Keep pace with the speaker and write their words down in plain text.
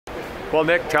Well,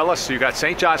 Nick, tell us, you got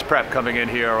St. John's Prep coming in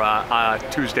here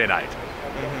Tuesday night.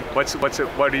 What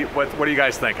are you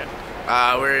guys thinking?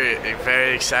 We're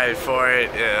very excited for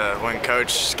it. When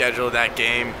Coach scheduled that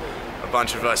game, a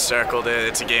bunch of us circled it.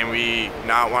 It's a game we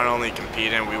not want to only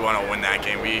compete in, we want to win that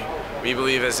game. We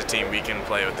believe as a team we can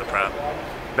play with the Prep.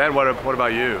 Ben, what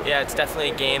about you? Yeah, it's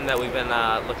definitely a game that we've been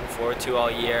looking forward to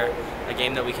all year. A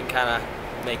game that we can kind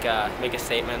of make a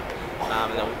statement,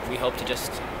 and that we hope to just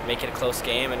make it a close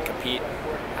game and compete,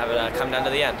 have it come down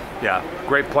to the end. Yeah,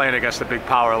 great playing against a big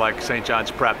power like St. John's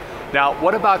Prep. Now,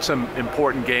 what about some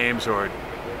important games or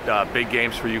big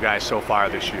games for you guys so far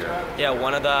this year? Yeah,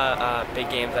 one of the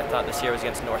big games I thought this year was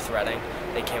against North Reading.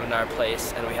 They came into our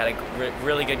place and we had a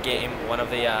really good game. One of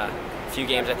the few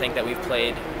games I think that we've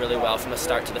played really well from the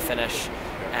start to the finish,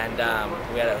 and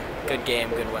we had a good game,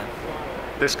 good win.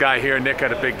 This guy here, Nick,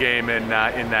 had a big game in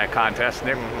that contest.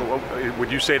 Nick,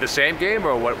 would you say the same game,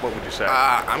 or what would you say?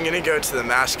 I'm going to go to the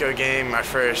Masco game,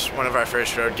 one of our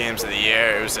first road games of the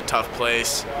year. It was a tough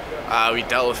place. We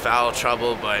dealt with foul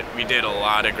trouble, but we did a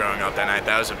lot of growing up that night.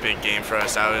 That was a big game for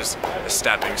us. That was a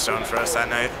stepping stone for us that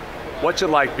night. What's it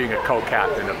like being a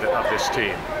co-captain of this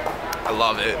team? I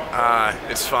love it.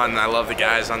 It's fun. I love the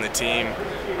guys on the team.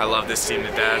 I love this team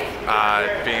to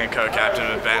death. Being a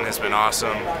co-captain with Ben has been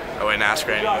awesome. I wouldn't ask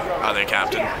for any other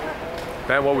captain.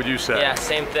 Ben, what would you say? Yeah,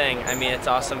 same thing. I mean, it's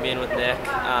awesome being with Nick.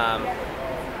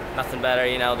 Nothing better,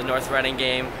 you know, the North Reading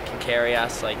game can carry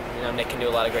us. Like, you know, Nick can do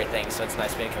a lot of great things, so it's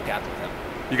nice being co-captain with him.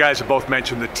 You guys have both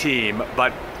mentioned the team,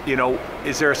 but you know,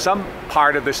 is there some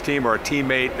part of this team or a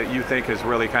teammate that you think has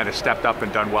really kind of stepped up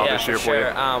and done well this year for you?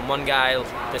 One guy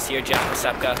this year, Jeff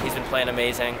Pasepka, he's been playing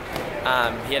amazing.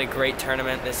 He had a great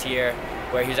tournament this year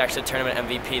where he was actually the tournament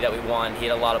MVP that we won. He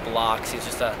had a lot of blocks. He's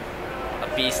just a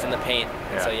beast in the paint.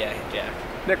 Yeah. So yeah.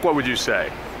 Nick, what would you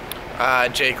say?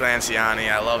 Jake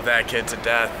Lanciani, I love that kid to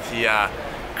death. He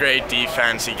great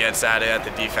defense. He gets at it at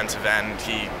the defensive end.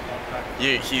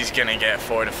 He's gonna get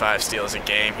 4 to 5 steals a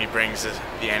game. He brings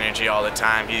the energy all the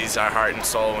time. He's our heart and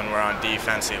soul when we're on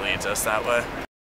defense. He leads us that way.